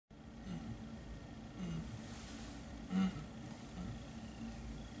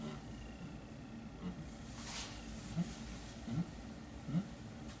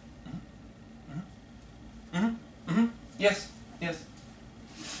Yes, yes.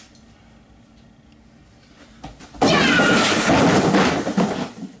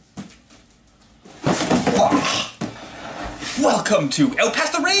 Welcome to Out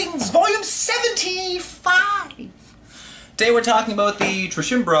Past the Rings, Volume 75! Today we're talking about the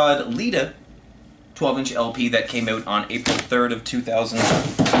Trachimbrod Leda 12-inch LP that came out on April 3rd of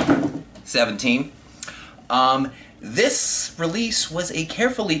 2017. This release was a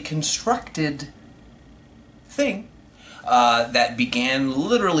carefully constructed thing that began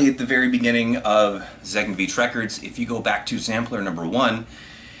literally at the very beginning of ZBR075 Records. If you go back to sampler number 1,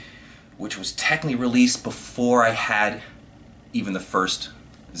 which was technically released before I had even the first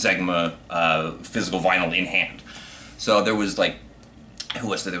ZBR physical vinyl in hand. So there was like, who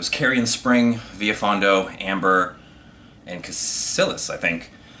was there? There was Carrion Spring, Via Fondo, Amber, and Casillas, I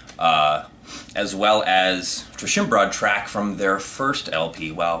think, as well as Trachimbrod track from their first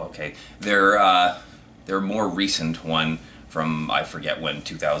LP. Wow, okay. Their more recent one from, I forget when,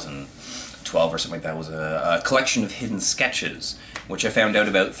 2012 or something like that, was a collection of hidden sketches, which I found out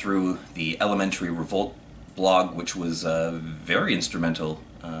about through the Elementary Revolt blog, which was very instrumental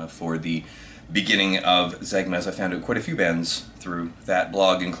for the beginning of ZBR, as I found out quite a few bands through that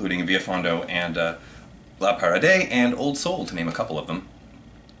blog, including Via Fondo and La Parade and Old Soul, to name a couple of them.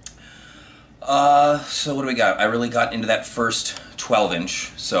 So what do we got? I really got into that first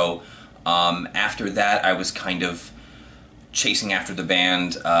 12-inch, so after that I was kind of chasing after the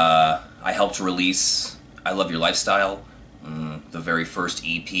band. I helped release I Love Your Lifestyle, the very first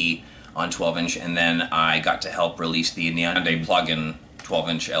EP on 12-inch, and then I got to help release the CanaDave plugin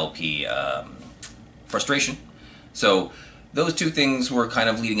 12-inch LP, Frustration. So those two things were kind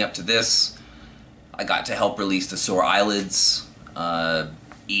of leading up to this. I got to help release the Sore Eyelids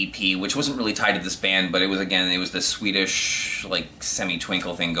EP, which wasn't really tied to this band, but it was, again, it was the Swedish, like,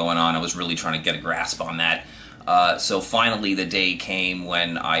 semi-twinkle thing going on. I was really trying to get a grasp on that. So finally the day came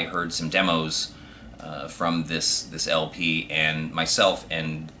when I heard some demos from this LP, and myself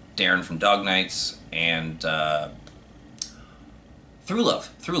and Darren from Dog Nights and Through Love,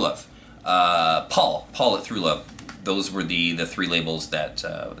 Paul at Through Love. Those were the three labels that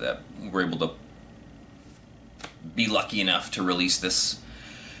were able to be lucky enough to release this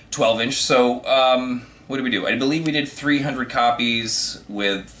 12-inch. So what did we do? I believe we did 300 copies,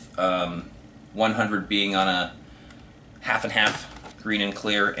 with 100 being on a half and half, green and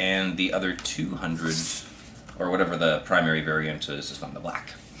clear, and the other 200, or whatever the primary variant is, just on the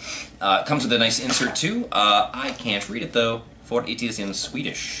black. It comes with a nice insert too. I can't read it though, for it is in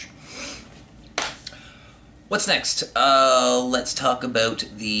Swedish. What's next? Let's talk about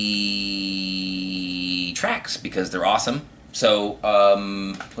the tracks, because they're awesome. So,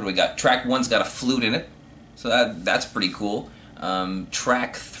 what do we got? Track 1's got a flute in it, so that's pretty cool.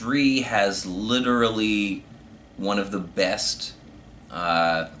 Track 3 has literally one of the best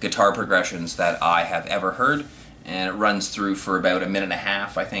guitar progressions that I have ever heard, and it runs through for about a minute and a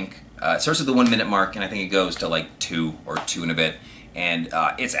half, I think. It starts at the 1 minute mark, and I think it goes to like 2 or 2 and a bit, and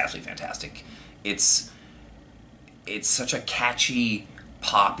it's absolutely fantastic. It's such a catchy,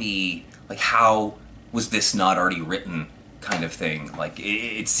 poppy, like, how was this not already written kind of thing. Like,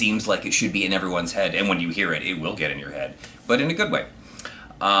 it seems like it should be in everyone's head, and when you hear it, it will get in your head, but in a good way.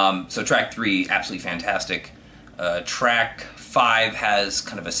 So track 3, absolutely fantastic. Track 5 has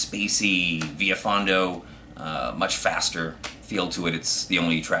kind of a spacey Via Fondo, much faster feel to it. It's the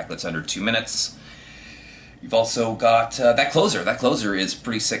only track that's under 2 minutes. You've also got that closer. That closer is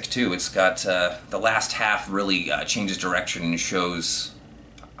pretty sick too. It's got the last half really changes direction and shows,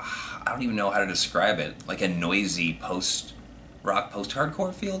 I don't even know how to describe it, like a noisy post-rock,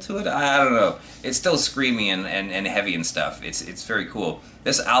 post-hardcore feel to it. I don't know. It's still screamy and heavy and stuff. It's very cool.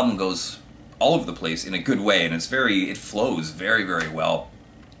 This album goes all over the place in a good way, and it flows very, very well.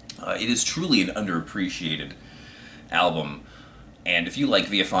 It is truly an underappreciated album, and if you like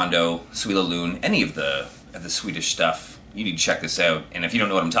Via Fondo, Swila Loon, any of the Swedish stuff, you need to check this out. And if you don't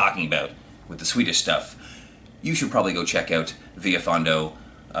know what I'm talking about with the Swedish stuff, you should probably go check out Via Fondo,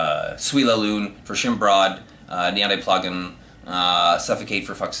 Swila Loon, Trachimbrod, CanaDave plugin, Suffocate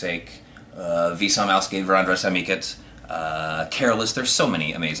for fuck's sake, Vi som älskar varandra så mycket, Careless. There's so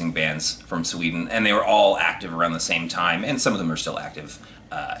many amazing bands from Sweden, and they were all active around the same time, and some of them are still active.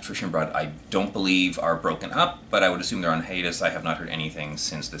 Trachimbrod, I don't believe, are broken up, but I would assume they're on hiatus. I have not heard anything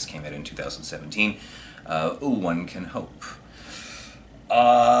since this came out in 2017. One can hope.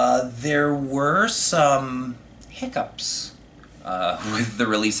 There were some hiccups with the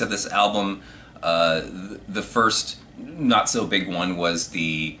release of this album. The first not so big one was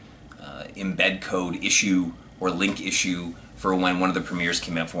the embed code issue or link issue for when one of the premieres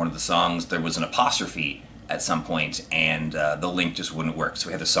came out for one of the songs. There was an apostrophe at some point, and the link just wouldn't work. So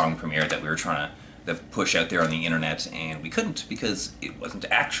we had the song premiere that we were trying to push out there on the internet, and we couldn't because it wasn't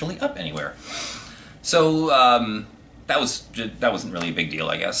actually up anywhere. So that wasn't really a big deal,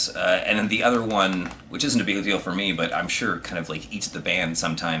 I guess. And then the other one, which isn't a big deal for me, but I'm sure kind of like eats the band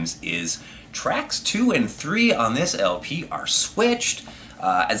sometimes, is tracks 2 and 3 on this LP are switched.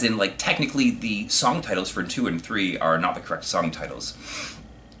 As in, like, technically the song titles for 2 and 3 are not the correct song titles.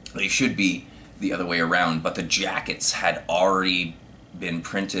 They should be the other way around, but the jackets had already been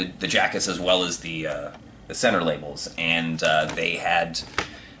printed, the jackets as well as the center labels, and they had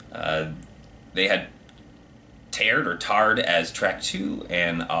tared or tarred as track 2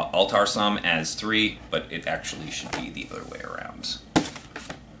 and Altarsam as 3, but it actually should be the other way around.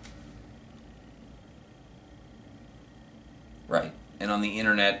 Right. And on the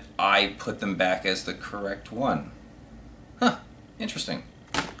internet, I put them back as the correct one. Huh. Interesting.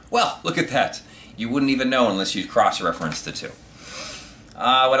 Well, look at that. You wouldn't even know unless you cross-reference the two.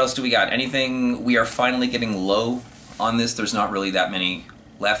 What else do we got? Anything? We are finally getting low on this. There's not really that many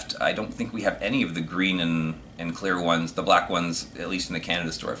left. I don't think we have any of the green and clear ones. The black ones, at least in the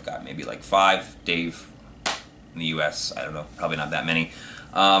Canada store, I've got maybe like 5. Dave, in the US, I don't know, probably not that many.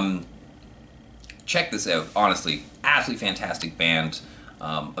 Check this out. Honestly, absolutely fantastic band.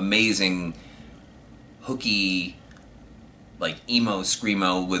 Amazing, hooky, like emo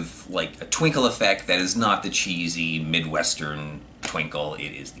screamo with like a twinkle effect that is not the cheesy Midwestern twinkle. It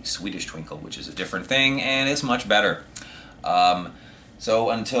is the Swedish twinkle, which is a different thing and it's much better.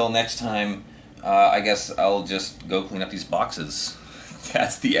 So until next time, I guess I'll just go clean up these boxes.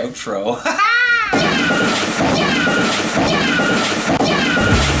 That's the outro.